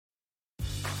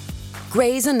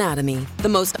Grey's Anatomy, the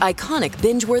most iconic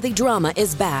binge-worthy drama,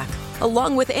 is back,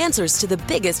 along with answers to the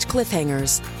biggest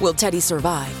cliffhangers. Will Teddy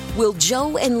survive? Will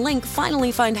Joe and Link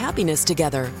finally find happiness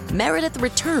together? Meredith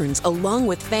returns along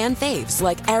with fan faves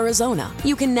like Arizona.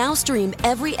 You can now stream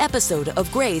every episode of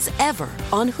Grey's ever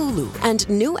on Hulu, and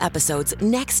new episodes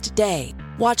next day.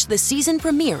 Watch the season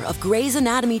premiere of Grey's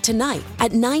Anatomy tonight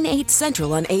at 9/8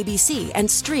 Central on ABC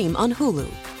and stream on Hulu.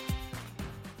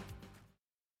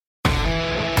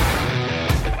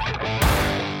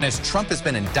 As Trump has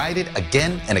been indicted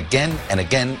again and again and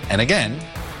again and again,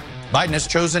 Biden has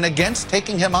chosen against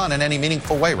taking him on in any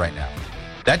meaningful way right now.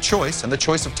 That choice, and the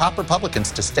choice of top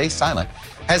Republicans to stay silent,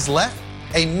 has left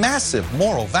a massive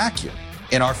moral vacuum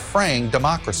in our fraying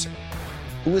democracy.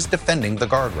 Who is defending the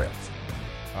guardrails?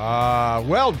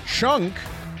 Well, Chunk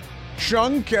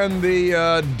and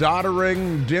the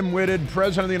doddering, dim-witted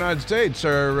President of the United States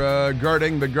are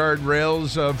guarding the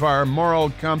guardrails of our moral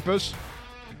compass.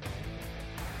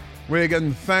 We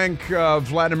can thank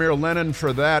Vladimir Lenin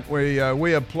for that.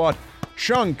 We applaud.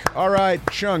 Chunk, all right,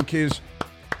 Chunk,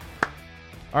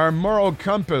 our moral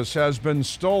compass has been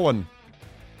stolen.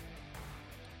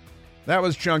 That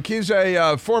was Chunk. He's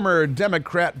a former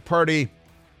Democrat Party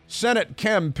Senate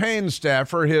campaign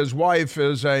staffer. His wife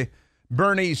is a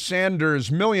Bernie Sanders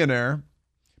millionairess.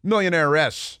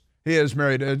 He is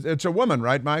married. It's a woman,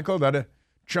 right, Michael, that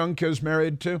Chunk is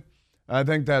married to? I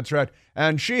think that's right.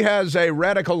 And she has a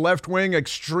radical left-wing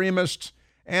extremist,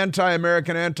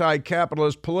 anti-American,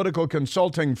 anti-capitalist political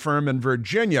consulting firm in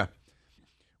Virginia,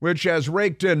 which has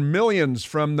raked in millions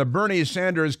from the Bernie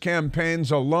Sanders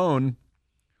campaigns alone.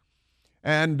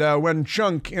 And when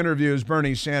Chunk interviews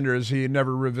Bernie Sanders, he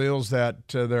never reveals that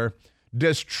to their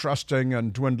distrusting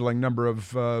and dwindling number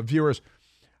of viewers.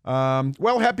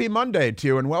 Well, happy Monday to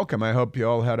you and welcome. I hope you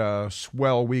all had a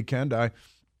swell weekend.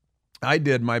 I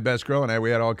did. My best girl and I, we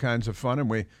had all kinds of fun. And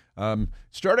we,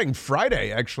 starting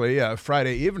Friday, actually,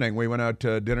 Friday evening, we went out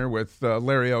to dinner with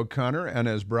Larry O'Connor and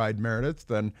his bride Meredith,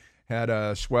 then had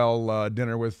a swell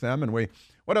dinner with them. And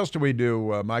what else did we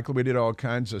do, Michael? We did all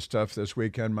kinds of stuff this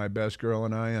weekend, my best girl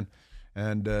and I,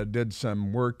 and did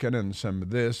some working and some of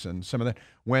this and some of that.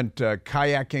 Went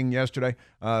kayaking yesterday.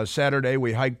 Saturday,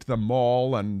 we hiked the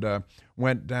mall and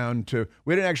went down to,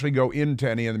 we didn't actually go into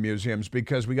any of the museums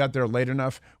because we got there late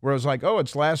enough where it was like, oh,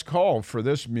 it's last call for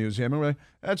this museum. And we're like,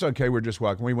 that's okay, we're just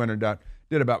walking. We went and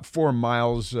did about 4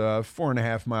 miles,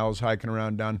 4.5 miles hiking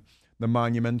around down the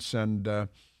monuments and,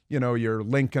 your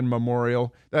Lincoln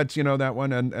Memorial. That's, that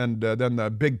one. And then the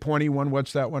big pointy one,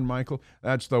 what's that one, Michael?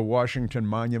 That's the Washington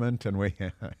Monument. And we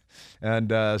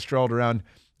strolled around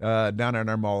down in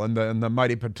our mall in the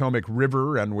mighty Potomac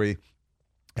River, and we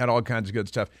had all kinds of good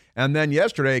stuff. And then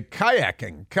yesterday,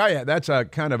 kayaking. That's a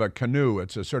kind of a canoe.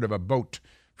 It's a sort of a boat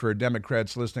for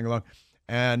Democrats listening along.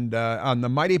 And on the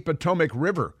mighty Potomac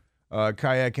River,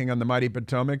 kayaking on the mighty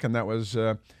Potomac, and that was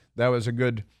a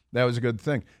good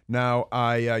thing. Now,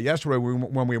 yesterday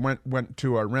when we went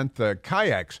to rent the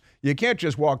kayaks, you can't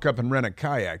just walk up and rent a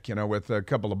kayak, with a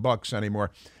couple of bucks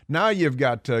anymore. Now you've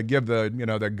got to give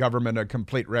the government a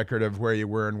complete record of where you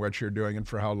were and what you're doing and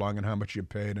for how long and how much you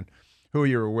paid and who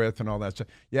you were with and all that stuff.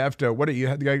 You have to,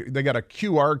 they got a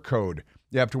QR code.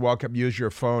 You have to walk up, use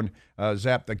your phone,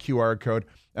 zap the QR code.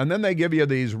 And then they give you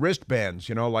these wristbands,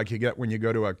 like you get when you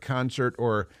go to a concert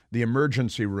or the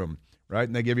emergency room, right?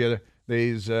 And they give you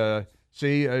these,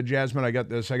 Jasmine, I got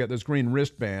this green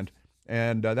wristband.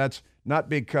 And that's not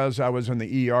because I was in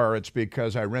the ER. It's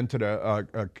because I rented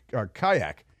a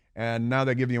kayak. And now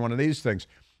they give you one of these things.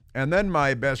 And then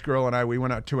my best girl and I, we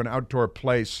went out to an outdoor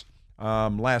place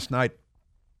last night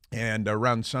and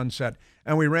around sunset.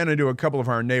 And we ran into a couple of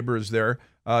our neighbors there,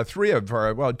 two of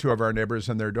our neighbors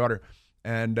and their daughter,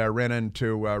 and ran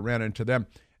into them.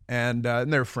 And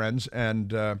they're friends. And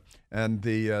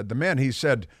the man, he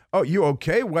said, "Oh, you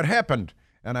okay? What happened?"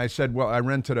 And I said, "Well, I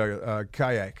rented a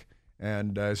kayak."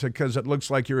 And I said, "Because it looks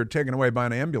like you were taken away by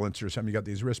an ambulance or something. You got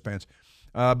these wristbands.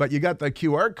 But you got the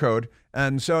QR code.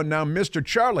 And so now Mr.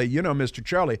 Charlie, Mr.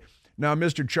 Charlie. Now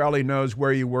Mr. Charlie knows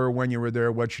where you were, when you were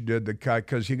there, what you did, the kayak,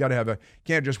 because you got to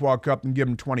can't just walk up and give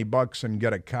him $20 and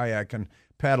get a kayak and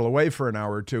paddle away for an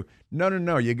hour or two.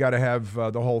 No. You got to have,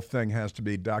 the whole thing has to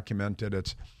be documented.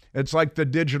 It's like the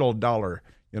digital dollar.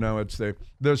 It's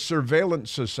the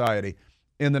surveillance society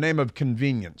in the name of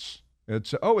convenience.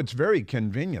 It's very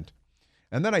convenient.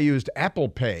 And then I used Apple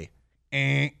Pay.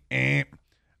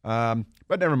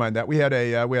 But never mind that. We had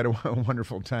a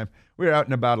wonderful time. We were out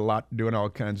and about a lot, doing all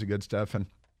kinds of good stuff and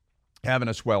having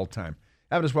a swell time.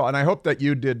 And I hope that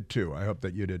you did too.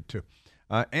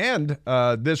 And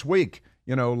this week,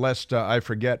 lest I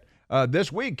forget,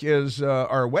 This week is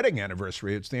our wedding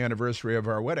anniversary. It's the anniversary of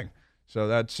our wedding. So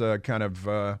that's kind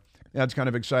of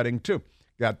exciting, too.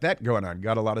 Got that going on.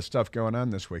 Got a lot of stuff going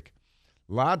on this week.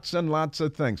 Lots and lots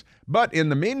of things. But in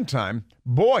the meantime,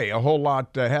 boy, a whole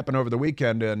lot happened over the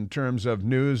weekend in terms of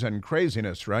news and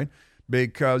craziness, right?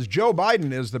 Because Joe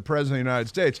Biden is the president of the United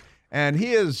States, and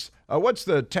he is, what's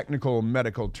the technical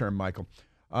medical term, Michael?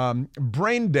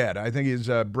 Brain dead. I think he's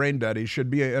brain dead. He should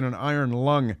be in an iron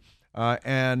lung.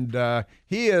 And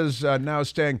he is now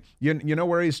staying, you know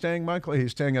where he's staying, Michael?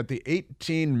 He's staying at the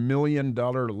 $18 million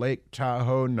Lake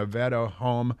Tahoe, Nevada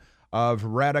home of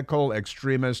radical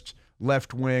extremist,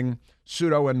 left-wing,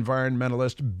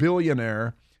 pseudo-environmentalist,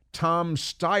 billionaire Tom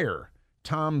Steyer.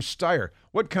 Tom Steyer.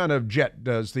 What kind of jet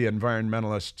does the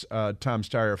environmentalist Tom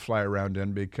Steyer fly around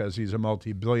in? Because he's a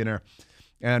multi-billionaire.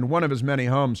 And one of his many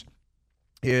homes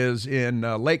is in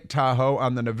Lake Tahoe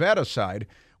on the Nevada side,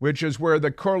 which is where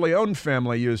the Corleone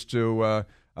family used to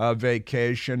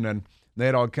vacation, and they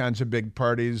had all kinds of big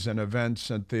parties and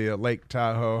events at the Lake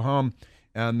Tahoe home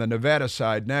on the Nevada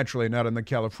side, naturally not on the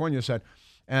California side.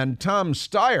 And Tom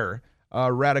Steyer,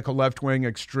 a radical left-wing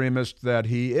extremist that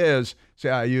he is, see,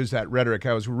 I use that rhetoric.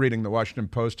 I was reading the Washington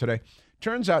Post today.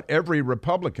 Turns out every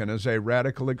Republican is a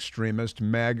radical extremist,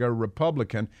 MAGA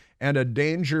Republican, and a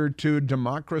danger to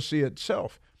democracy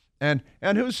itself. And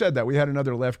who said that? We had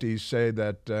another lefty say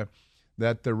that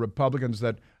the Republicans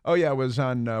that, it was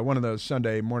on one of those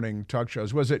Sunday morning talk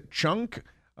shows. Was it Chunk?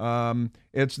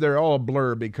 They're all a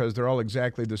blur because they're all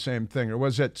exactly the same thing. Or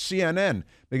was it CNN?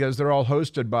 Because they're all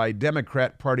hosted by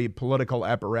Democrat Party political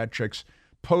apparatchiks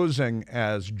posing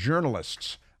as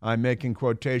journalists. I'm making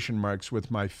quotation marks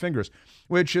with my fingers,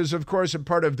 which is, of course, a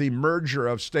part of the merger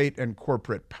of state and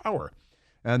corporate power.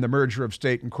 And the merger of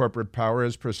state and corporate power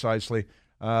is precisely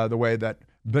the way that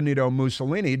Benito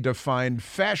Mussolini defined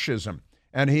fascism.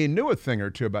 And he knew a thing or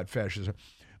two about fascism.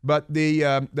 But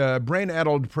the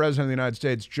brain-addled president of the United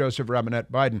States, Joseph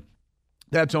Robinette Biden,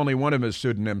 that's only one of his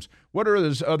pseudonyms. What are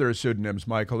his other pseudonyms,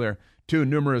 Michael? They're too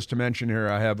numerous to mention here.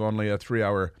 I have only a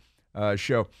 3-hour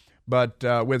show. But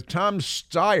with Tom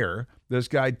Steyer, this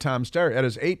guy Tom Steyer, at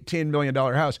his $18 million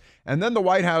house, and then the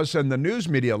White House and the news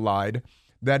media lied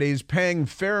that he's paying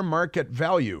fair market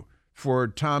value for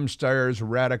Tom Steyer's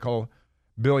radical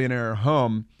billionaire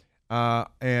home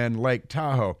in Lake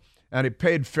Tahoe. And it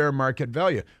paid fair market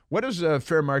value. What is a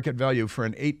fair market value for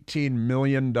an $18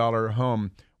 million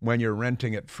home when you're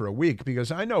renting it for a week? Because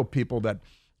I know people that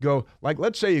go, like,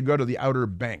 let's say you go to the Outer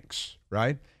Banks,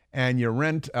 right? And you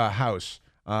rent a house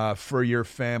for your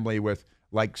family with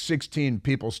like 16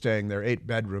 people staying there, 8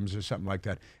 bedrooms or something like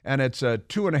that. And it's a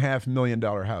 $2.5 million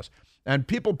house. And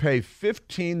people pay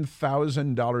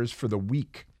 $15,000 for the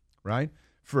week, right?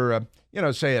 For,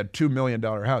 say a $2 million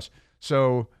house.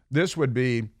 So this would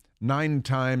be 9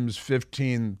 times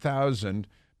 15,000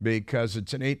 because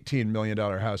it's an $18 million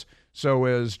house. So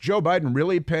is Joe Biden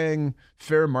really paying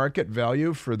fair market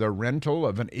value for the rental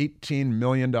of an $18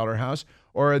 million house?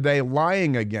 Or are they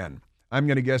lying again? I'm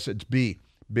going to guess it's B,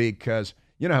 because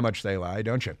you know how much they lie,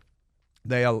 don't you?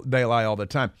 They lie all the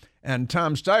time. And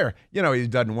Tom Steyer, he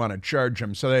doesn't want to charge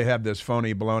him, so they have this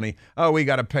phony baloney. Oh, we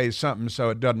got to pay something so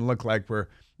it doesn't look like we're,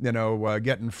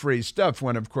 getting free stuff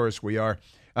when, of course, we are.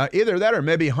 Either that or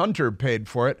maybe Hunter paid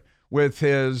for it with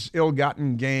his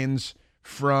ill-gotten gains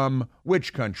from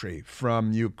which country?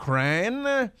 From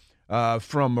Ukraine?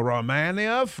 From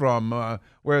Romania? From,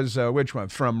 which one?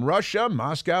 From Russia,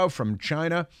 Moscow, from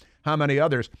China? How many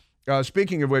others?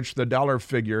 Speaking of which, the dollar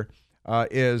figure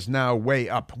is now way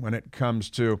up when it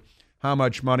comes to how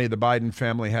much money the Biden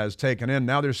family has taken in.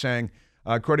 Now they're saying,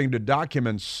 according to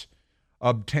documents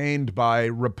obtained by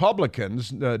Republicans,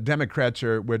 Democrats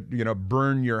would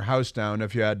burn your house down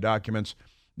if you had documents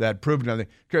that proved nothing,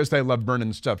 because they love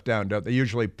burning stuff down, don't they?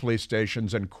 Usually police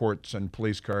stations and courts and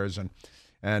police cars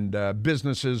and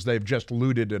businesses they've just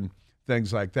looted and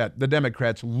things like that. The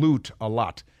Democrats loot a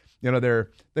lot.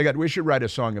 We should write a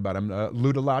song about them.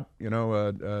 Loot a lot,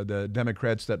 the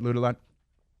Democrats that loot a lot.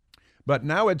 But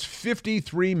now it's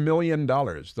 $53 million,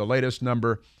 the latest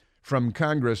number from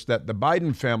Congress that the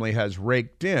Biden family has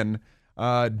raked in,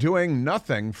 doing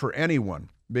nothing for anyone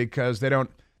because they don't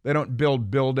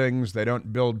build buildings, they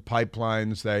don't build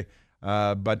pipelines,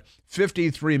 but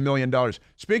 $53 million.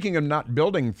 Speaking of not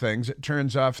building things, it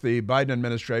turns out the Biden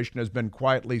administration has been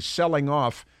quietly selling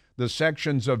off the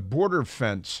sections of border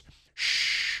fence,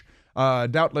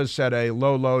 doubtless at a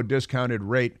low discounted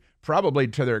rate, probably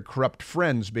to their corrupt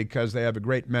friends because they have a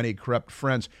great many corrupt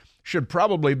friends. Should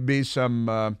probably be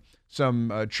some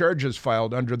charges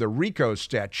filed under the RICO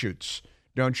statutes,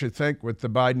 don't you think, with the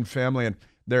Biden family and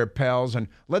their pals? And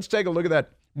let's take a look at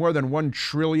that more than $1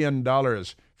 trillion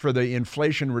for the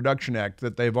Inflation Reduction Act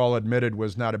that they've all admitted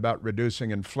was not about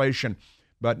reducing inflation.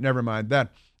 But never mind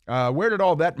that. Where did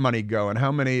all that money go, and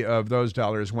how many of those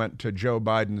dollars went to Joe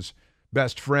Biden's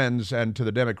best friends and to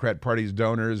the Democrat Party's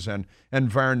donors and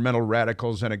environmental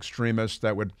radicals and extremists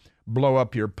that would blow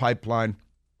up your pipeline?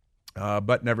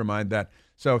 But never mind that.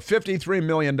 So $53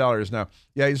 million now.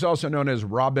 Yeah, he's also known as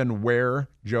Robin Ware,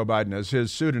 Joe Biden, as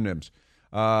his pseudonyms.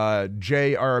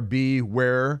 J.R.B.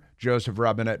 Ware, Joseph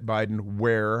Robinette Biden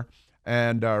Ware,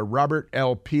 and Robert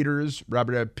L. Peters,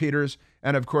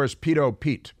 and of course, Pedo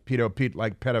Pete,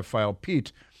 like pedophile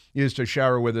Pete, used to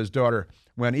shower with his daughter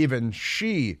when even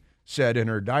she said in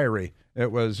her diary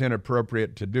it was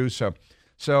inappropriate to do so.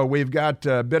 So we've got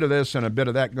a bit of this and a bit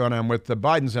of that going on with the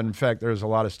Bidens. And in fact, there's a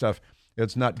lot of stuff.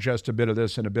 It's not just a bit of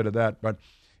this and a bit of that, but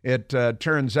it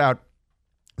turns out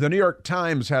the New York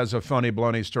Times has a phony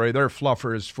baloney story. They're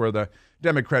fluffers for the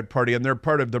Democrat Party, and they're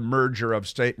part of the merger of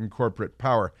state and corporate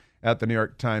power at the New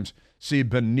York Times. See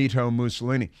Benito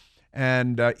Mussolini.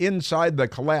 And inside the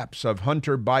collapse of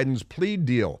Hunter Biden's plea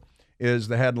deal is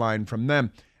the headline from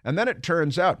them. And then it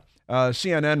turns out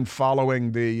CNN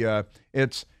following the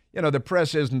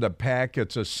press isn't a pack,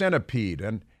 it's a centipede.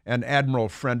 And an admiral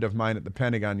friend of mine at the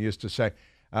Pentagon used to say,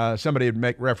 somebody would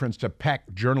make reference to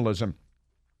pack journalism.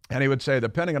 And he would say, the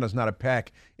Pentagon is not a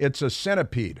pack, it's a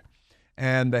centipede.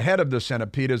 And the head of the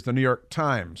centipede is the New York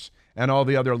Times. And all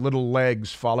the other little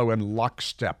legs follow in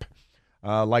lockstep.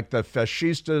 Like the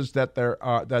fascistas that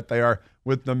they are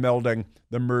with the melding,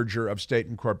 the merger of state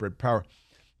and corporate power.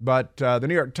 But the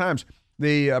New York Times,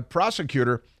 the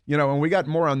prosecutor, and we got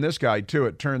more on this guy too.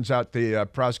 It turns out the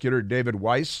prosecutor, David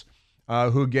Weiss,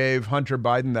 who gave Hunter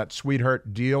Biden that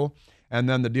sweetheart deal, and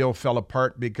then the deal fell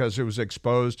apart because it was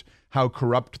exposed how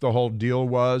corrupt the whole deal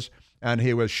was, and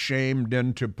he was shamed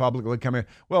into publicly coming,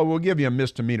 well, we'll give you a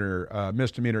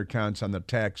misdemeanor counts on the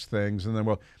tax things, and then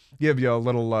we'll give you a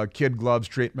little kid gloves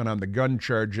treatment on the gun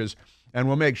charges, and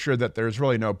we'll make sure that there's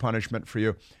really no punishment for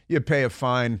you. You pay a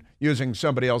fine using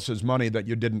somebody else's money that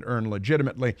you didn't earn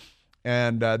legitimately,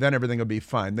 and then everything will be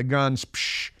fine. The guns,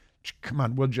 come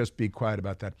on, we'll just be quiet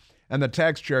about that. And the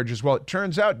tax charges, well, it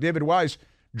turns out David Weiss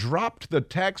dropped the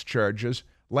tax charges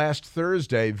last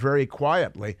Thursday very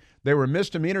quietly. They were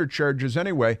misdemeanor charges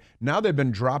anyway. Now they've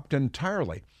been dropped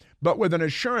entirely, but with an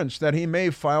assurance that he may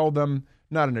file them.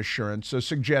 Not an assurance, a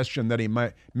suggestion that he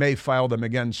may file them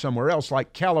again somewhere else,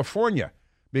 like California,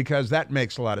 because that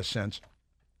makes a lot of sense,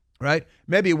 right?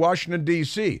 Maybe Washington,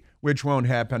 D.C., which won't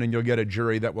happen, and you'll get a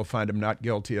jury that will find him not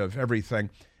guilty of everything,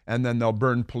 and then they'll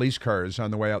burn police cars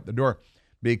on the way out the door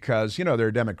because,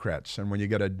 they're Democrats, and when you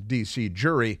get a D.C.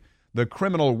 jury, the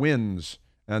criminal wins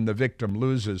and the victim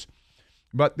loses.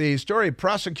 But the story,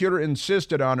 prosecutor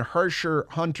insisted on harsher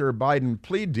Hunter Biden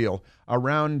plea deal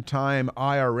around time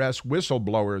IRS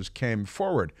whistleblowers came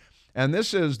forward. And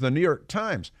this is the New York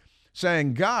Times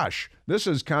saying, gosh, this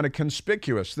is kind of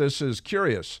conspicuous. This is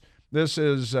curious. This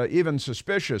is even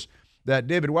suspicious that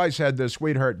David Weiss had this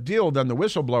sweetheart deal. Then the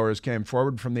whistleblowers came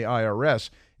forward from the IRS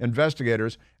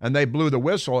investigators, and they blew the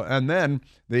whistle. And then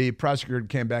the prosecutor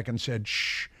came back and said,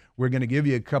 shh, we're going to give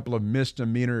you a couple of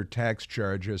misdemeanor tax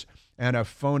charges and a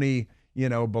phony,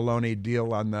 baloney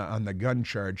deal on the gun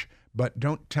charge, but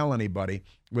don't tell anybody.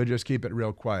 We'll just keep it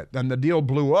real quiet. Then the deal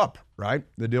blew up, right?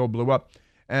 The deal blew up.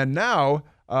 And now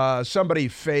somebody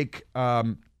fake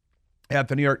at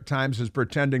the New York Times is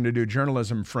pretending to do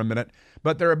journalism for a minute,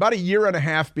 but they're about a year and a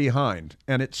half behind,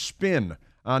 and it's spin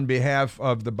on behalf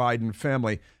of the Biden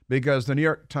family because the New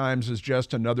York Times is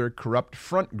just another corrupt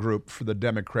front group for the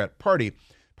Democrat Party,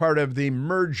 part of the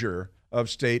merger of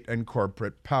state and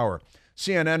corporate power.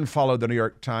 CNN followed the New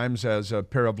York Times as a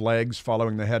pair of legs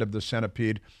following the head of the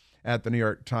centipede at the New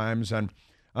York Times, and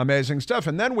amazing stuff.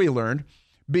 And then we learned,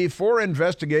 before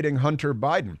investigating Hunter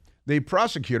Biden, the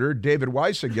prosecutor, David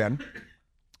Weiss again,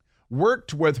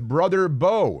 worked with Brother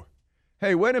Bo.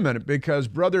 Hey, wait a minute, because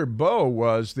Brother Bo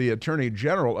was the Attorney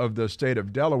General of the state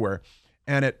of Delaware,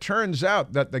 and it turns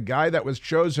out that the guy that was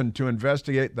chosen to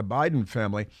investigate the Biden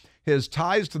family, his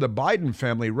ties to the Biden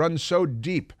family run so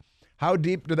deep. How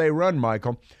deep do they run,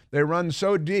 Michael? They run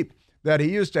so deep that he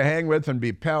used to hang with and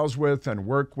be pals with and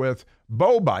work with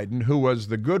Beau Biden, who was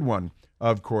the good one,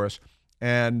 of course,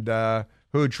 and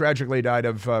who tragically died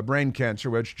of brain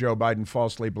cancer, which Joe Biden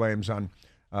falsely blames on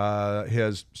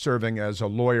his serving as a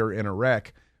lawyer in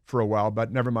Iraq for a while,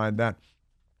 but never mind that.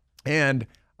 And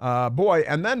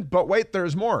but wait,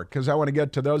 there's more, because I want to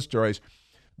get to those stories.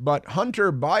 But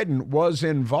Hunter Biden was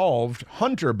involved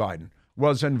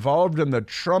in the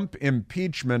Trump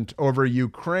impeachment over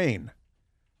Ukraine.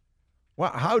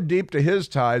 Well, how deep do his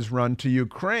ties run to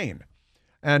Ukraine?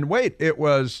 And wait, it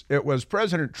was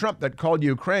President Trump that called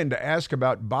Ukraine to ask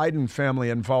about Biden family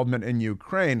involvement in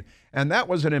Ukraine, and that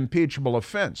was an impeachable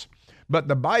offense. But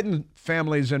the Biden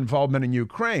family's involvement in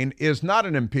Ukraine is not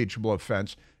an impeachable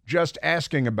offense. Just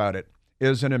asking about it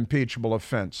is an impeachable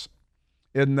offense.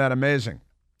 Isn't that amazing?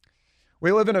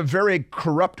 We live in a very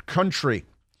corrupt country.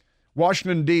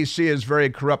 Washington, D.C. is very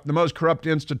corrupt. The most corrupt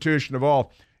institution of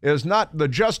all is not the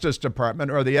Justice Department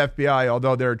or the FBI,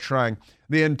 although they're trying.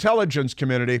 The intelligence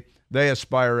community, they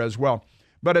aspire as well.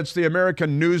 But it's the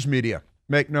American news media,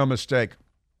 make no mistake.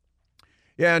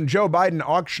 Yeah, and Joe Biden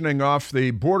auctioning off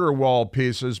the border wall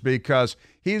pieces because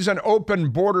he's an open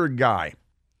border guy.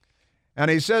 And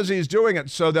he says he's doing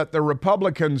it so that the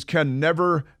Republicans can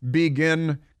never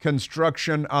begin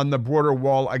construction on the border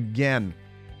wall again.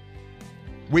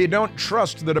 We don't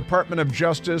trust the Department of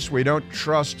Justice. We don't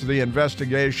trust the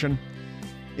investigation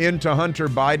into Hunter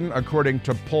Biden, according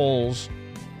to polls.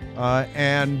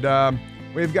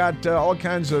 We've got all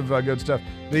kinds of good stuff.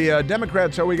 The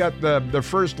Democrats, we got the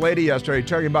First Lady yesterday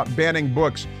talking about banning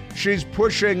books. She's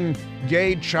pushing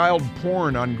gay child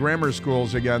porn on grammar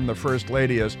schools again, the First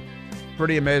Lady is.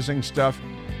 Pretty amazing stuff.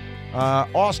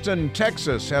 Austin,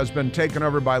 Texas has been taken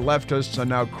over by leftists, and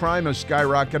now crime is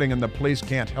skyrocketing and the police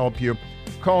can't help you.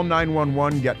 Call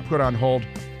 911, get put on hold.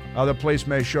 The police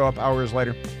may show up hours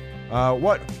later.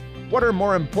 What are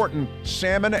more important,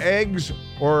 salmon eggs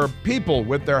or people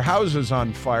with their houses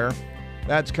on fire?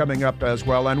 That's coming up as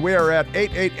well. And we are at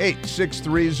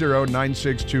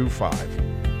 888-630-9625.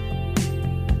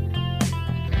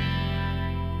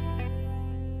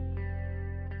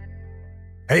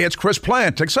 Hey, it's Chris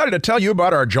Plant, excited to tell you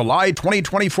about our July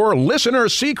 2024 Listener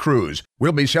Sea Cruise.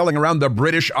 We'll be sailing around the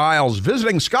British Isles,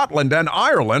 visiting Scotland and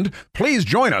Ireland. Please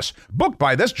join us. Book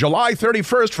by this July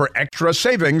 31st for extra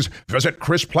savings. Visit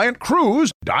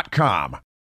ChrisPlantCruise.com.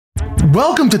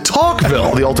 Welcome to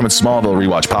Talkville, the ultimate Smallville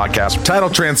rewatch podcast. Title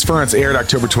Transference aired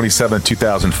October 27,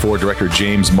 2004. Director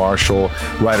James Marshall,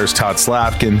 writers Todd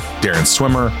Slavkin, Darren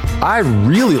Swimmer. I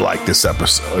really like this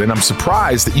episode, and I'm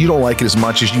surprised that you don't like it as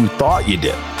much as you thought you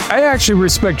did. I actually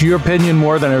respect your opinion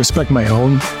more than I respect my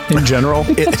own in general.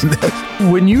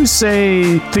 When you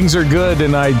say things are good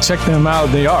and I check them out,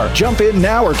 they are. Jump in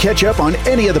now or catch up on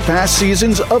any of the past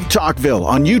seasons of Talkville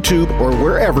on YouTube or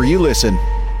wherever you listen.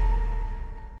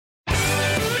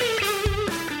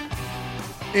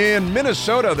 In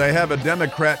Minnesota, they have a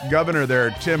Democrat governor there,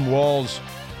 Tim Walz.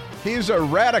 He's a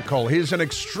radical. He's an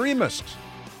extremist.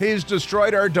 He's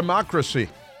destroyed our democracy.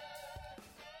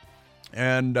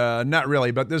 And not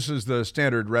really, but this is the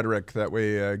standard rhetoric that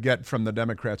we get from the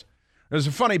Democrats. There's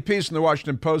a funny piece in the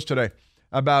Washington Post today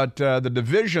about the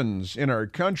divisions in our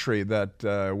country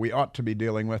that we ought to be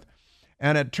dealing with.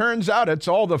 And it turns out it's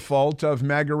all the fault of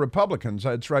MAGA Republicans.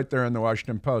 It's right there in the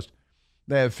Washington Post.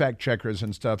 They have fact checkers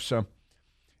and stuff, so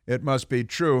it must be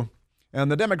true.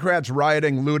 And the Democrats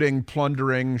rioting, looting,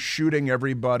 plundering, shooting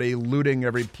everybody, looting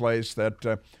every place,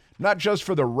 that not just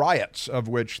for the riots, of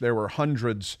which there were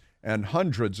hundreds and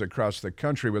hundreds across the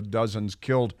country with dozens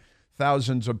killed,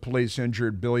 thousands of police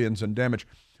injured, billions in damage.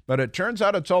 But it turns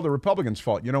out it's all the Republicans'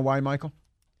 fault. You know why, Michael?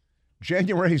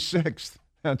 January 6th.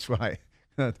 That's why.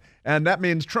 And that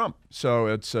means Trump. So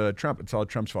it's Trump. It's all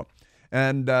Trump's fault.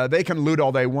 And they can loot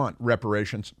all they want,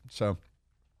 reparations. So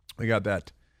we got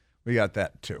that. We got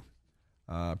that, too.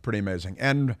 Pretty amazing.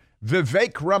 And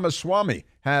Vivek Ramaswamy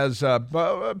has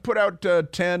put out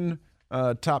 10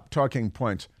 top talking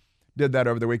points. Did that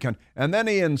over the weekend. And then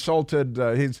he insulted,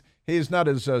 he's not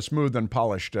as smooth and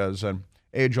polished as an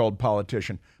age-old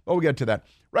politician. But we'll get to that.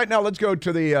 Right now, let's go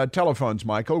to the telephones,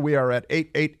 Michael. We are at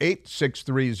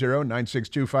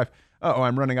 888-630-9625. Uh-oh,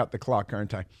 I'm running out the clock,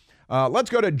 aren't I? Let's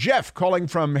go to Jeff calling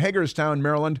from Hagerstown,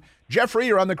 Maryland. Jeffrey,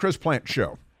 you're on the Chris Plant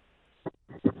Show.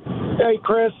 Hey,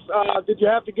 Chris, did you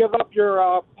have to give up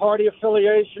your party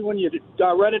affiliation when you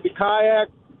rented the kayak?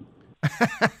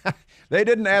 They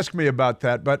didn't ask me about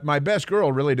that, but my best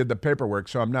girl really did the paperwork,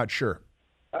 so I'm not sure.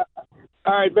 All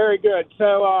right, very good.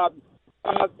 So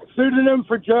pseudonym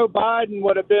for Joe Biden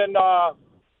would have been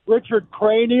Richard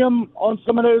Cranium on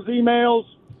some of those emails.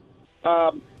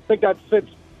 I think that fits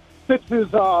his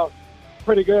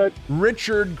pretty good.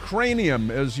 Richard Cranium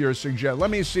is your suggestion.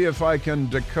 Let me see if I can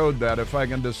decode that, if I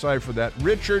can decipher that.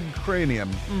 Richard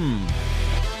Cranium.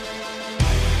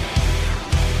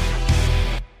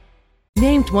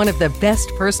 Named one of the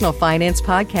best personal finance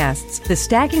podcasts, the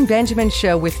Stacking Benjamin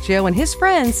Show with Joe and his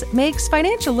friends makes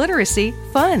financial literacy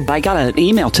fun. I got an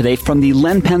email today from the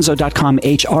lenpenzo.com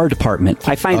HR department.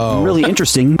 I find it really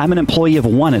interesting. I'm an employee of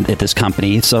one at this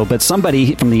company, but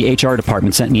somebody from the HR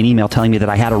department sent me an email telling me that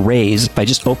I had a raise. If I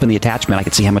just opened the attachment, I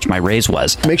could see how much my raise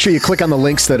was. Make sure you click on the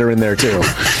links that are in there, too.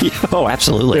 Oh,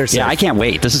 absolutely. Yeah, I can't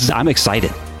wait. I'm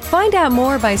excited. Find out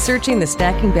more by searching the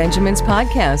Stacking Benjamins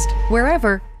podcast,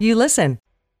 wherever you listen.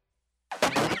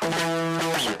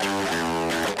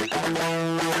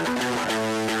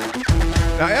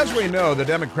 Now, as we know, the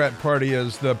Democrat Party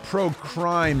is the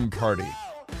pro-crime party.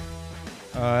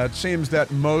 It seems that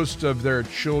most of their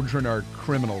children are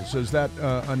criminals. Is that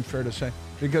unfair to say?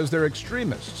 Because they're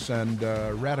extremists and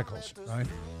radicals, right?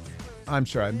 I'm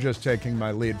sorry, I'm just taking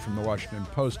my lead from the Washington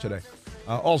Post today.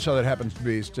 Also, that happens to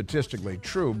be statistically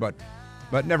true, but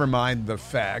never mind the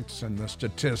facts and the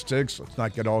statistics. Let's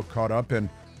not get all caught up in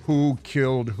who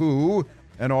killed who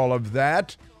and all of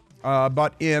that.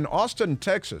 But in Austin,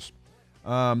 Texas,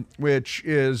 which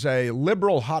is a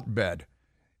liberal hotbed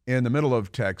in the middle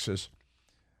of Texas,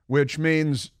 which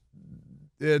means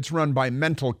it's run by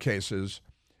mental cases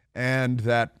and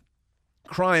that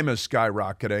crime is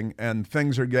skyrocketing and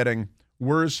things are getting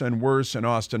worse and worse in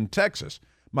Austin, Texas.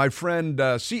 My friend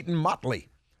Seton Motley,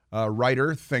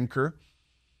 writer, thinker,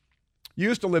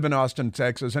 used to live in Austin,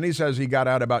 Texas, and he says he got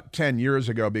out about 10 years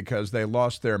ago because they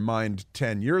lost their mind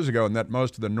 10 years ago and that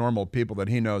most of the normal people that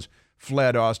he knows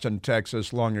fled Austin,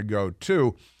 Texas long ago,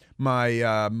 too.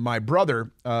 My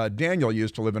brother, Daniel,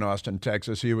 used to live in Austin,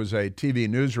 Texas. He was a TV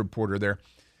news reporter there.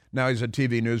 Now he's a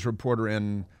TV news reporter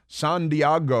in San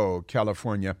Diego,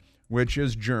 California, which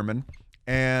is German.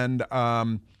 And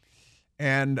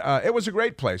it was a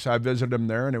great place. I visited him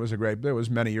there, and it was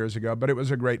many years ago, but it was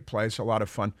a great place, a lot of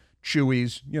fun.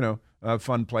 Chewy's,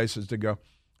 fun places to go.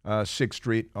 6th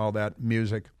Street, all that,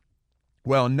 music.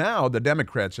 Well, now the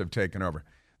Democrats have taken over.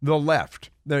 The left,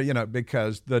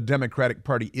 because the Democratic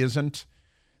Party isn't.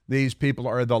 These people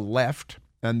are the left,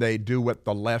 and they do what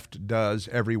the left does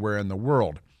everywhere in the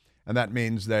world. And that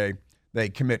means they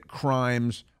commit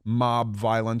crimes, mob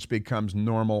violence becomes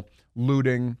normal,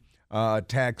 looting,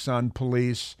 attacks on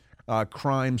police,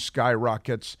 crime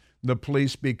skyrockets, the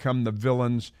police become the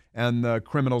villains, and the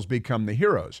criminals become the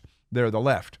heroes. They're the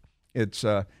left.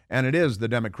 And it is the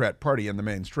Democrat Party in the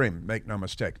mainstream, make no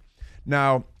mistake.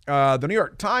 Now, the New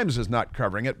York Times is not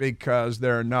covering it because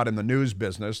they're not in the news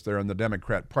business. They're in the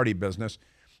Democrat Party business.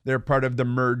 They're part of the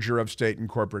merger of state and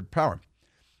corporate power.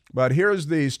 But here's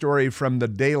the story from the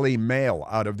Daily Mail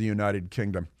out of the United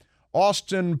Kingdom.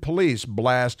 Austin police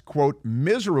blast, quote,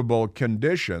 miserable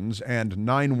conditions and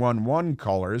 911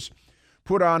 callers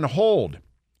put on hold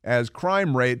as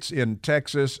crime rates in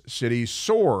Texas City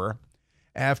soar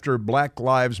after Black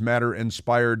Lives Matter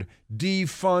inspired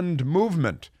defund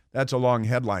movement. That's a long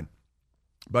headline,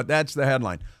 but that's the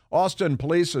headline. Austin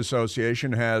Police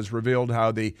Association has revealed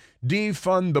how the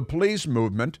defund the police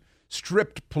movement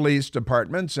stripped police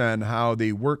departments and how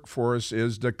the workforce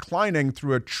is declining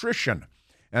through attrition.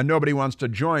 And nobody wants to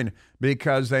join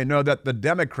because they know that the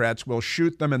Democrats will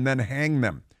shoot them and then hang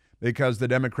them because the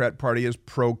Democrat Party is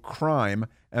pro-crime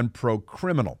and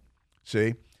pro-criminal.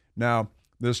 See? Now,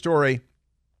 the story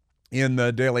in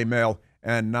the Daily Mail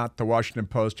and not the Washington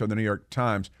Post or the New York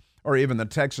Times or even the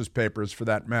Texas papers for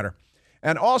that matter.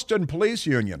 An Austin Police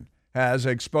Union has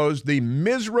exposed the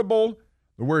miserable,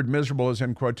 the word miserable is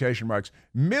in quotation marks,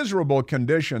 miserable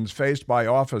conditions faced by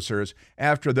officers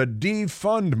after the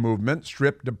defund movement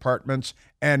stripped departments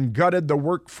and gutted the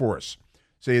workforce.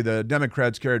 See, the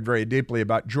Democrats cared very deeply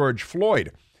about George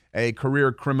Floyd, a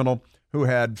career criminal who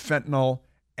had fentanyl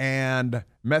and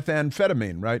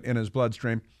methamphetamine, right, in his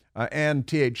bloodstream, and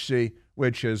THC,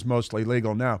 which is mostly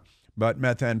legal now, but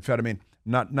methamphetamine,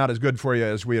 not as good for you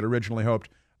as we had originally hoped,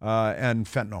 and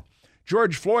fentanyl.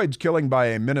 George Floyd's killing by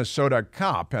a Minnesota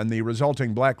cop and the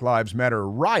resulting Black Lives Matter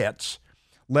riots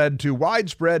led to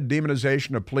widespread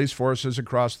demonization of police forces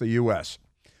across the U.S.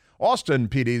 Austin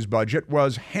PD's budget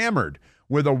was hammered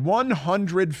with a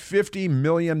 $150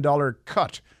 million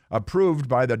cut approved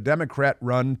by the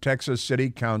Democrat-run Texas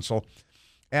City Council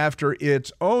after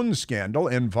its own scandal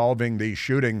involving the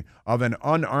shooting of an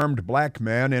unarmed black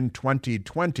man in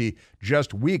 2020,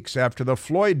 just weeks after the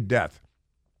Floyd death.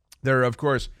 There are, of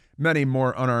course, many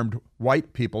more unarmed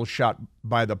white people shot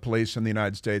by the police in the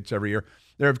United States every year.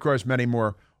 There are, of course, many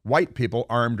more white people,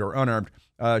 armed or unarmed,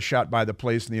 shot by the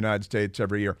police in the United States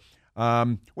every year.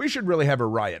 We should really have a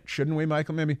riot, shouldn't we,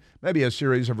 Michael? Maybe a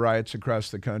series of riots across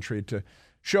the country to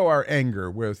show our anger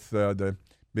with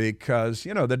because,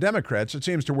 the Democrats, it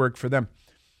seems to work for them.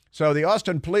 So the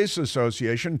Austin Police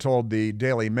Association told the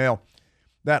Daily Mail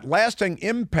that lasting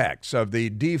impacts of the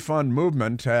defund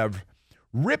movement have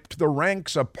ripped the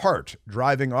ranks apart,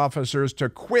 driving officers to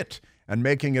quit and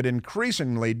making it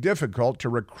increasingly difficult to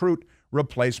recruit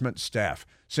replacement staff.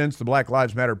 Since the Black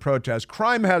Lives Matter protest,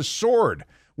 crime has soared,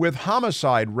 with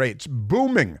homicide rates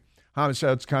booming.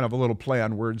 Homicide's kind of a little play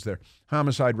on words there.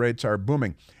 Homicide rates are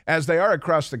booming, as they are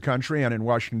across the country and in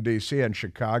Washington, D.C., and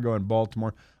Chicago and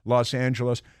Baltimore, Los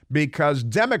Angeles, because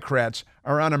Democrats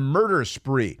are on a murder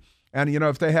spree. And,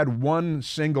 if they had one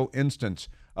single instance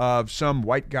of some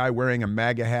white guy wearing a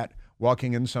MAGA hat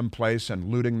walking in some place and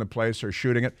looting the place or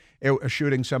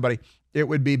shooting somebody, it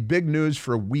would be big news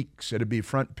for weeks. It'd be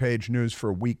front page news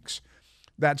for weeks.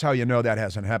 That's how you know that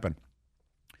hasn't happened.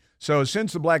 So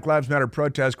since the Black Lives Matter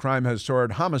protest, crime has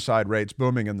soared, homicide rates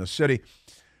booming in the city,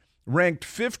 ranked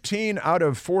 15 out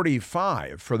of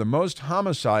 45 for the most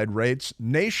homicide rates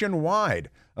nationwide.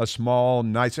 It's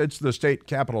the state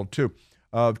capital too,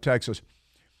 of Texas.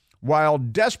 While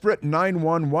desperate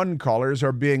 911 callers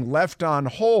are being left on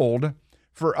hold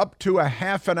for up to a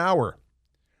half an hour.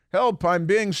 Help, I'm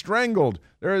being strangled.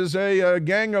 There is a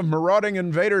gang of marauding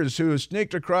invaders who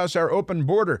sneaked across our open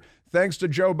border. Thanks to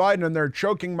Joe Biden, and they're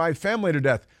choking my family to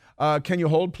death. Can you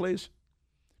hold, please?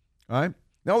 All right.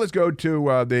 Now let's go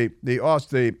to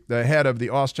the head of the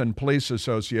Austin Police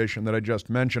Association that I just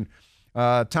mentioned.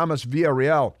 Thomas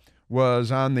Villarreal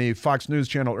was on the Fox News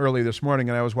channel early this morning,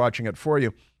 and I was watching it for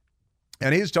you.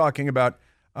 And he's talking about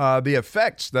the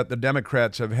effects that the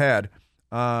Democrats have had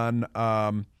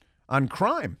on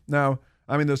crime. Now,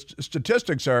 the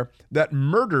statistics are that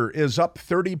murder is up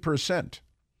 30%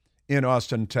 in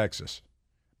Austin, Texas.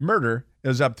 Murder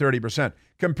is up 30%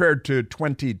 compared to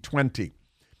 2020.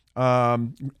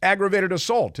 Aggravated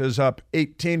assault is up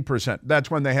 18%. That's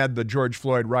when they had the George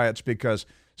Floyd riots because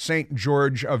St.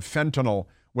 George of fentanyl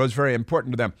was very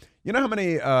important to them. You know how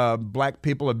many black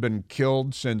people have been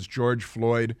killed since George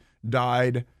Floyd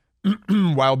died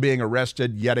while being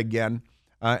arrested yet again?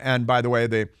 And by the way,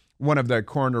 one of the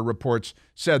coroner reports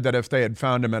said that if they had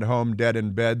found him at home dead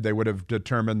in bed, they would have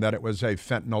determined that it was a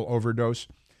fentanyl overdose.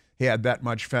 He had that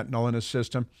much fentanyl in his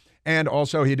system. And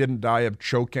also, he didn't die of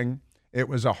choking. It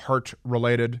was a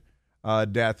heart-related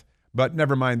death. But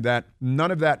never mind that.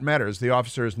 None of that matters. The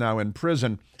officer is now in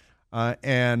prison,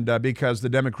 because the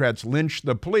Democrats lynched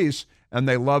the police and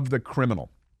they love the criminal.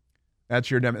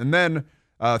 That's your and then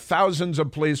thousands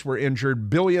of police were injured,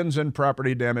 billions in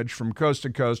property damage from coast to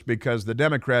coast because the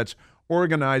Democrats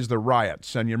organized the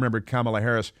riots. And you remember Kamala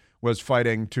Harris was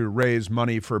fighting to raise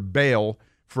money for bail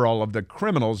for all of the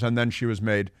criminals, and then she was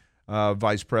made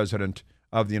vice president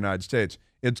of the United States.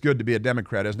 It's good to be a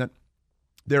Democrat, isn't it?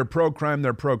 They're pro-crime,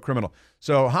 they're pro-criminal.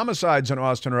 So homicides in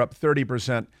Austin are up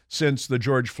 30% since the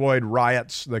George Floyd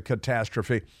riots, the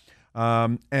catastrophe.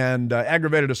 And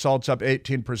aggravated assaults up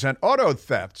 18%. Auto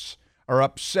thefts are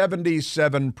up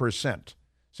 77%.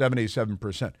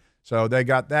 77%. So they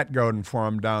got that going for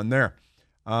them down there.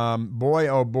 Boy,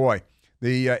 oh boy.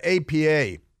 The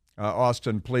APA,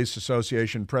 Austin Police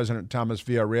Association President Thomas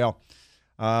Villarreal,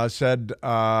 said,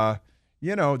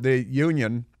 the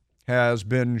union has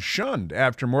been shunned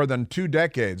after more than 2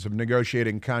 decades of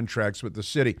negotiating contracts with the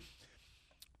city.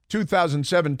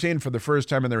 2017, for the first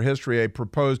time in their history, a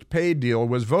proposed pay deal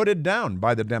was voted down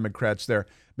by the Democrats there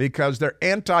because they're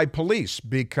anti-police,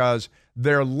 because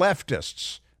they're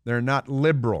leftists. They're not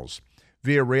liberals.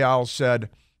 Villarreal said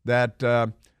that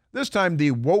this time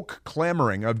the woke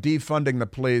clamoring of defunding the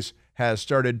police has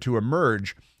started to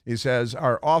emerge. He says,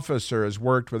 our officers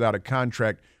worked without a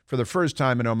contract for the first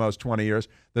time in almost 20 years.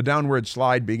 The downward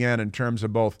slide began in terms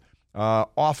of both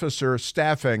officer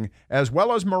staffing as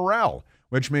well as morale,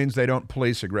 which means they don't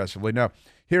police aggressively. Now,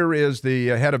 here is the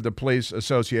head of the police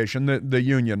association, the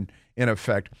union in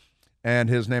effect, and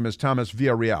his name is Thomas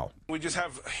Villarreal. We just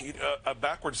have a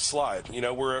backward slide.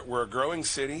 We're a growing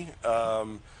city, a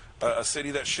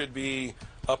city that should be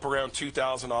up around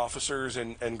 2,000 officers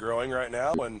and growing right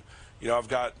now. And, I've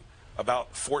got about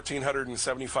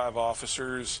 1,475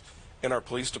 officers in our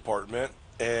police department,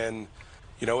 and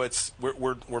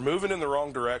we're moving in the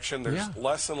wrong direction. There's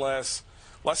less and less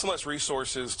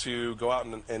resources to go out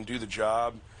and do the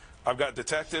job. I've got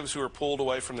detectives who are pulled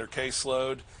away from their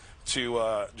caseload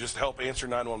to just help answer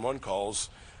 911 calls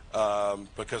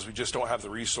because we just don't have the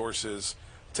resources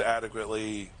to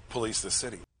adequately police the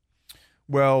city.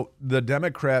 Well, the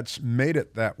Democrats made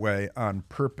it that way on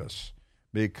purpose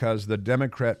because the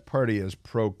Democrat Party is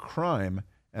pro-crime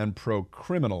and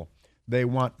pro-criminal. They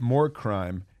want more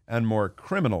crime and more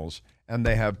criminals, and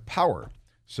they have power.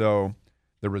 So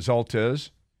the result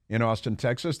is, in Austin,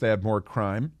 Texas, they have more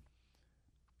crime,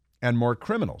 and more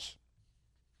criminals.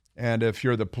 And if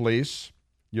you're the police,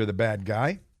 you're the bad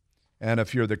guy. And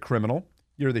if you're the criminal,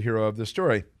 you're the hero of the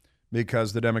story,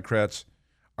 because the Democrats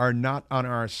are not on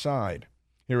our side.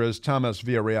 Here is Thomas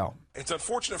Villarreal. It's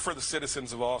unfortunate for the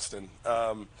citizens of Austin.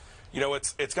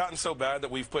 It's gotten so bad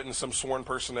that we've put in some sworn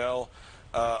personnel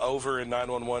over in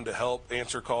 911 to help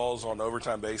answer calls on an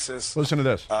overtime basis. Listen to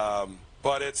this.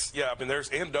 But there's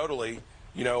anecdotally,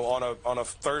 on a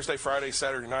Thursday, Friday,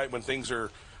 Saturday night when things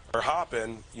are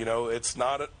hopping, it's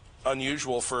not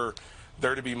unusual for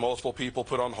there to be multiple people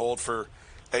put on hold for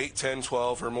 8, 10,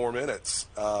 12 or more minutes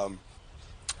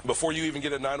before you even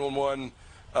get a 911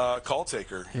 call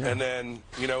taker. Yeah. And then,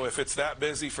 if it's that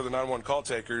busy for the 911 call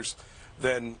takers,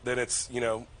 then it's,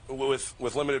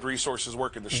 with limited resources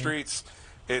working the streets,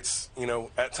 it's,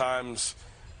 at times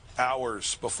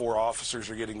hours before officers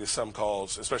are getting to some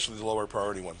calls, especially the lower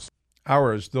priority ones.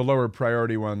 Hours, the lower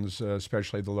priority ones,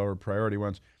 especially the lower priority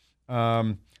ones.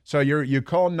 So you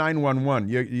call 911.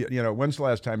 You know, when's the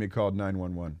last time you called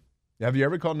 911? Have you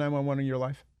ever called 911 in your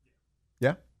life?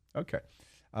 Yeah? Okay.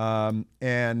 I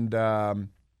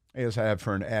guess I have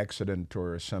for an accident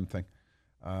or something.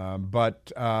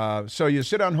 So you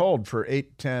sit on hold for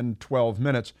 8, 10, 12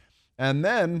 minutes, and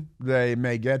then they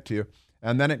may get to you.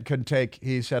 And then it could take,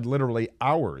 he said, literally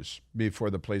hours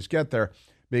before the police get there,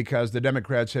 because the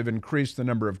Democrats have increased the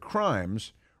number of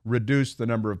crimes, reduced the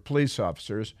number of police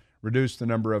officers, reduced the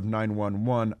number of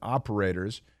 911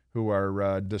 operators who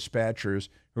are dispatchers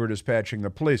who are dispatching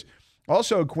the police.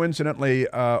 Also, coincidentally,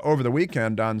 over the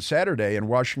weekend on Saturday in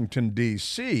Washington,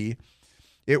 D.C.,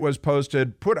 it was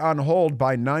posted, put on hold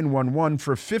by 911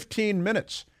 for 15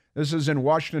 minutes. This is in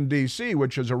Washington, D.C.,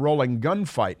 which is a rolling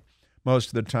gunfight most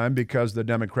of the time, because the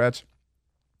Democrats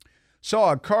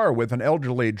saw a car with an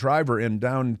elderly driver in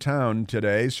downtown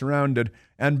today, surrounded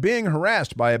and being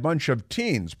harassed by a bunch of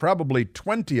teens, probably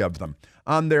 20 of them,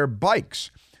 on their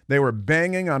bikes. They were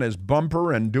banging on his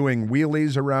bumper and doing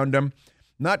wheelies around him.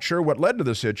 Not sure what led to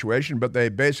the situation, but they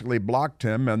basically blocked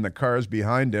him and the cars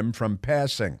behind him from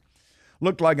passing.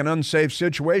 Looked like an unsafe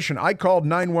situation. I called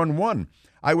 911.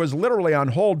 I was literally on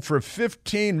hold for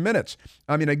 15 minutes.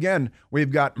 I mean, again,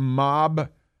 we've got mob,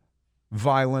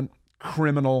 violent,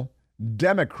 criminal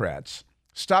Democrats.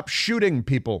 Stop shooting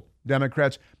people,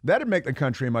 Democrats. That'd make the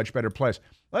country a much better place.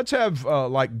 Let's have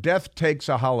like Death Takes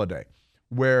a Holiday,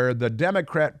 where the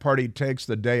Democrat Party takes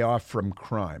the day off from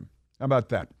crime. How about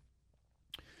that?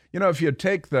 You know, if you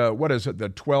take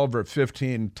the 12 or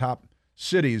 15 top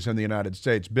cities in the United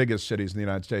States, biggest cities in the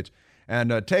United States,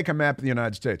 and take a map of the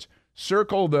United States,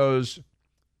 circle those,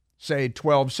 say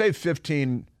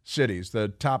 15 cities, the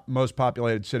top most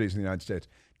populated cities in the United States.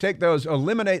 Take those,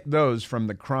 eliminate those from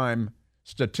the crime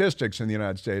statistics in the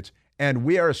United States, and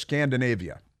we are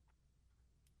Scandinavia.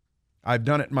 I've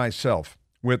done it myself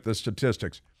with the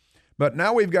statistics. But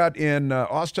now we've got in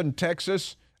Austin,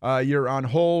 Texas, you're on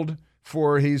hold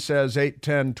for, he says, 8,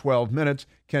 10, 12 minutes.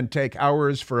 Can take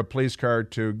hours for a police car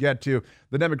to get to.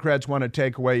 The Democrats want to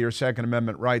take away your Second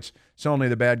Amendment rights, so only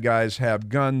the bad guys have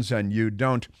guns and you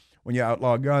don't. When you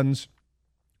outlaw guns,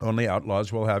 only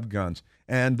outlaws will have guns.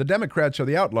 And the Democrats are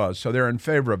the outlaws, so they're in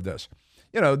favor of this.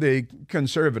 You know, the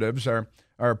conservatives are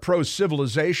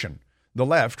pro-civilization. The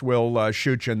left will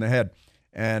shoot you in the head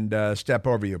and step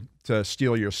over you to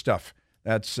steal your stuff.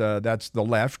 That's the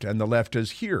left, and the left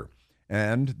is here,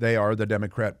 and they are the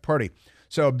Democrat Party.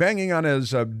 So banging on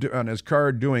his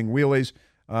car, doing wheelies,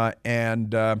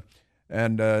 and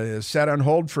sat on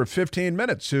hold for 15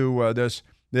 minutes.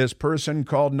 This person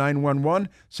called 911,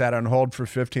 sat on hold for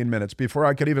 15 minutes before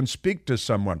I could even speak to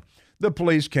someone. The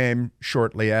police came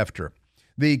shortly after.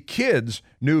 The kids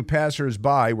knew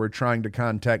passersby were trying to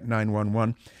contact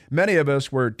 911. Many of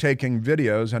us were taking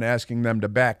videos and asking them to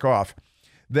back off.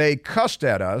 They cussed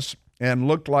at us and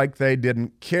looked like they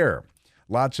didn't care.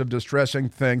 Lots of distressing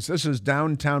things. This is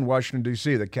downtown Washington,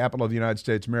 D.C., the capital of the United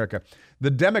States of America. The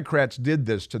Democrats did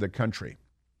this to the country.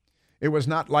 It was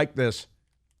not like this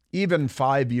even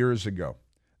 5 years ago.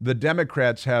 The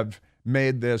Democrats have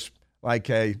made this like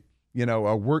a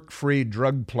work-free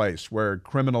drug place where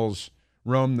criminals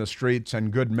roam the streets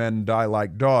and good men die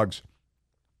like dogs.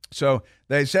 So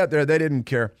they sat there, they didn't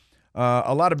care.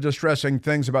 A lot of distressing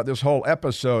things about this whole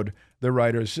episode, the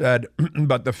writer said,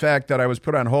 but the fact that I was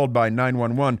put on hold by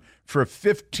 911 for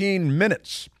 15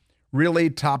 minutes really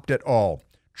topped it all.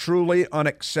 Truly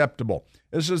unacceptable.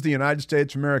 This is the United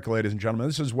States of America, ladies and gentlemen.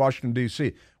 This is Washington,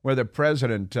 D.C., where the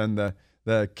president and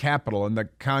the Capitol and the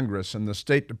Congress and the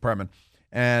State Department,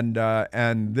 and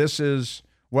this is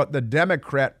what the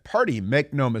Democrat Party,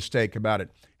 make no mistake about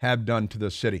it, have done to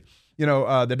the city. You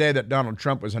know, the day that Donald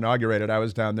Trump was inaugurated, I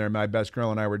was down there. My best girl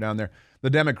and I were down there. the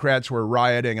Democrats were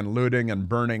rioting and looting and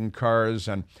burning cars.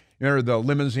 And you remember the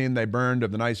limousine they burned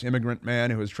of the nice immigrant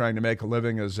man who was trying to make a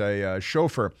living as a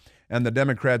chauffeur, and the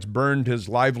Democrats burned his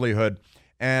livelihood.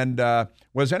 And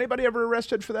was anybody ever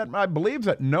arrested for that? I believe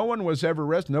that no one was ever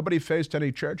arrested. Nobody faced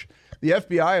any charge. The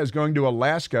FBI is going to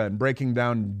Alaska and breaking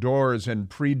down doors in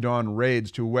pre-dawn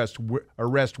raids to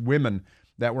arrest women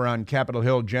that were on Capitol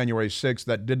Hill January 6th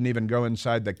that didn't even go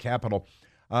inside the Capitol.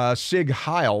 Sig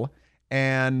Heil,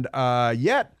 and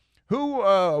yet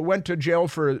who went to jail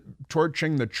for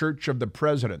torching the Church of the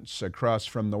Presidents across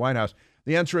from the White House?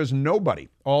 The answer is nobody.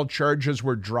 All charges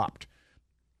were dropped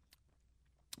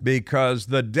because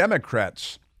the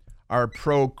Democrats are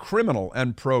pro-criminal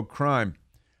and pro-crime.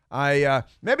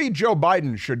 Maybe Joe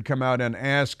Biden should come out and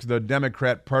ask the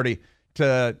Democrat Party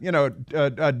to,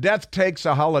 a death takes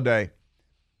a holiday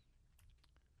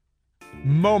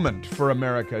moment for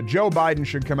America. Joe Biden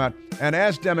should come out and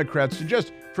ask Democrats to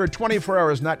just, for 24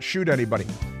 hours, not shoot anybody.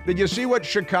 Did you see what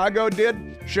Chicago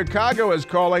did? Chicago is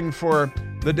calling for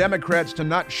the Democrats to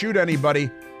not shoot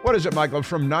anybody. What is it, Michael,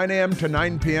 from 9 a.m. to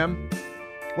 9 p.m.?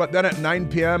 What, then at 9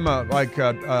 p.m., a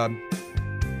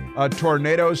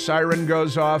tornado siren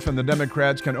goes off and the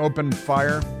Democrats can open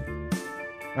fire?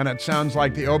 And it sounds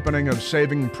like the opening of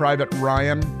Saving Private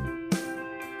Ryan.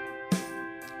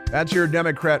 That's your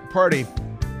Democrat Party.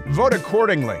 Vote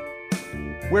accordingly.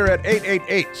 We're at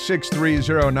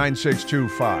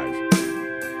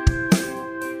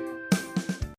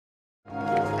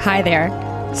 888-630-9625. Hi there.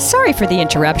 Sorry for the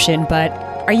interruption, but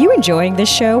are you enjoying this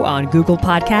show on Google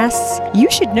Podcasts? You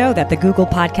should know that the Google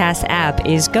Podcasts app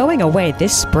is going away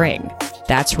this spring.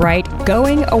 That's right,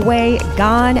 going away,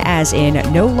 gone as in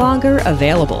no longer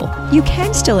available. You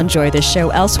can still enjoy this show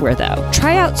elsewhere though.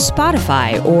 Try out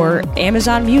Spotify or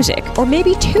Amazon Music, or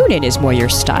maybe TuneIn is more your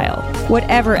style.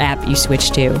 Whatever app you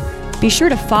switch to, be sure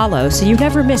to follow so you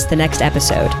never miss the next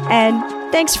episode. And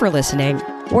thanks for listening,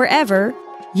 wherever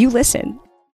you listen.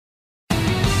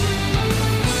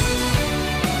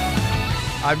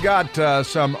 I've got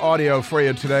some audio for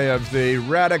you today of the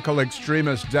radical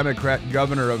extremist Democrat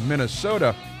governor of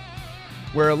Minnesota,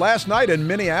 where last night in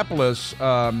Minneapolis,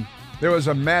 there was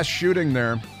a mass shooting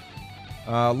there,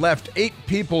 left 8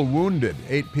 people wounded.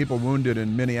 8 people wounded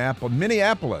in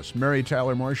Minneapolis, Mary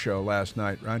Tyler Moore show last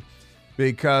night, right?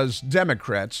 Because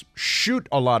Democrats shoot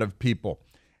a lot of people.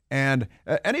 And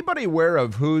anybody aware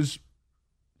of who's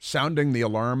sounding the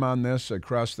alarm on this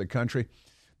across the country?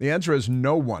 The answer is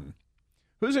no one.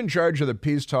 Who's in charge of the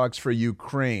peace talks for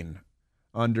Ukraine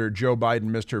under Joe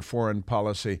Biden, Mr. Foreign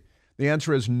Policy? The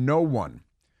answer is no one.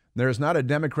 There's not a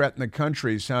Democrat in the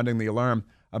country sounding the alarm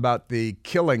about the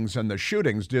killings and the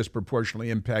shootings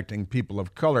disproportionately impacting people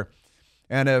of color.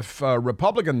 And if a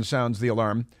Republican sounds the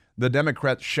alarm, the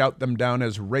Democrats shout them down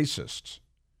as racists,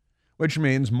 which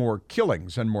means more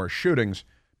killings and more shootings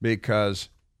because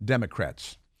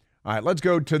Democrats. All right, let's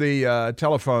go to the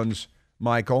telephones,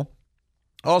 Michael.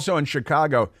 Also in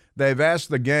Chicago, they've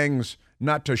asked the gangs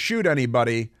not to shoot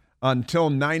anybody until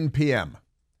 9 p.m.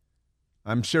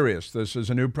 I'm serious. This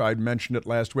is a new, I mentioned it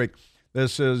last week.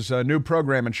 This is a new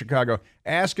program in Chicago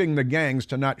asking the gangs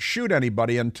to not shoot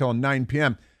anybody until 9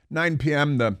 p.m. 9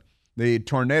 p.m., the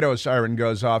tornado siren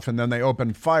goes off, and then they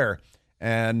open fire,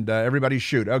 and everybody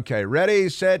shoot. Okay, ready,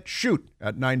 set, shoot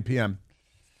at 9 p.m.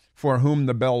 for whom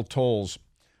the bell tolls.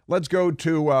 Let's go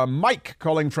to Mike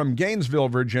calling from Gainesville,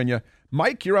 Virginia.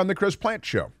 Mike, you're on the Chris Plante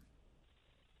Show.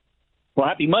 Well,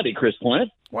 happy Monday, Chris Plante.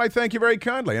 Why, thank you very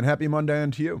kindly, and happy Monday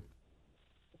and to you.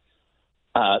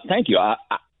 Thank you. I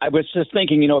was just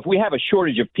thinking, if we have a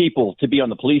shortage of people to be on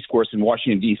the police force in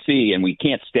Washington, D.C., and we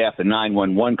can't staff the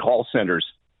 911 call centers,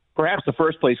 perhaps the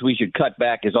first place we should cut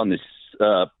back is on this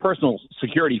personal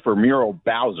security for Muriel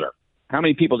Bowser. How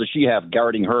many people does she have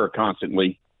guarding her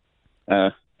constantly?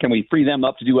 Can we free them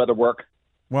up to do other work?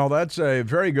 Well, that's a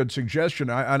very good suggestion.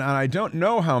 I don't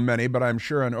know how many, but I'm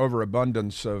sure an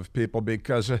overabundance of people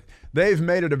because they've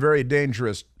made it a very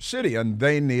dangerous city and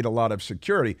they need a lot of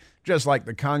security. Just like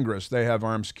the Congress, they have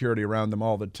armed security around them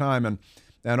all the time.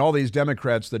 And all these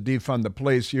Democrats that defund the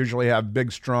police usually have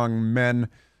big, strong men,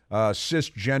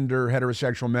 cisgender,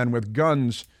 heterosexual men with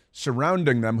guns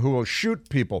surrounding them who will shoot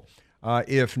people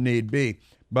if need be.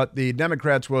 But the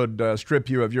Democrats would strip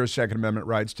you of your Second Amendment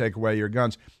rights, take away your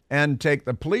guns, and take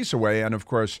the police away, and, of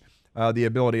course, the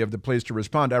ability of the police to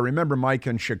respond. I remember, Mike,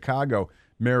 in Chicago,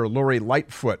 Mayor Lori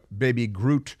Lightfoot, Baby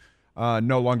Groot,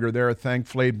 no longer there,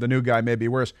 thankfully. The new guy may be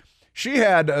worse. She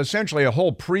had essentially a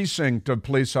whole precinct of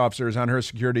police officers on her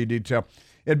security detail.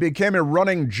 It became a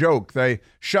running joke. They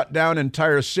shut down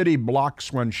entire city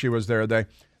blocks when she was there.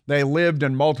 They lived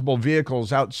in multiple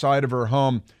vehicles outside of her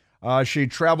home. She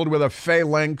traveled with a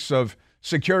phalanx of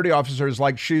security officers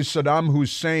like she's Saddam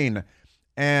Hussein.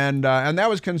 And that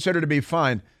was considered to be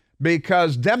fine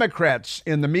because Democrats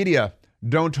in the media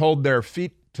don't hold their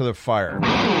feet to the fire.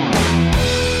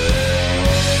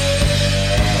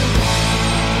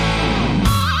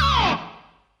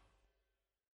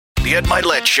 The Ed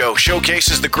Milet Show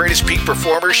showcases the greatest peak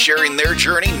performers sharing their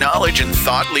journey, knowledge, and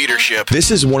thought leadership.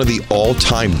 This is one of the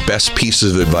all-time best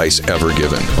pieces of advice ever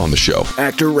given on the show.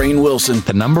 Actor Rainn Wilson.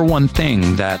 The number one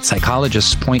thing that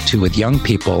psychologists point to with young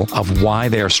people of why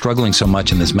they are struggling so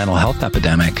much in this mental health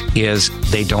epidemic is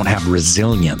they don't have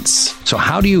resilience. So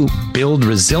how do you build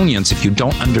resilience if you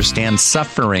don't understand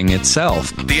suffering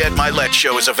itself? The Ed Milet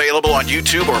Show is available on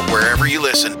YouTube or wherever you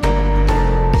listen.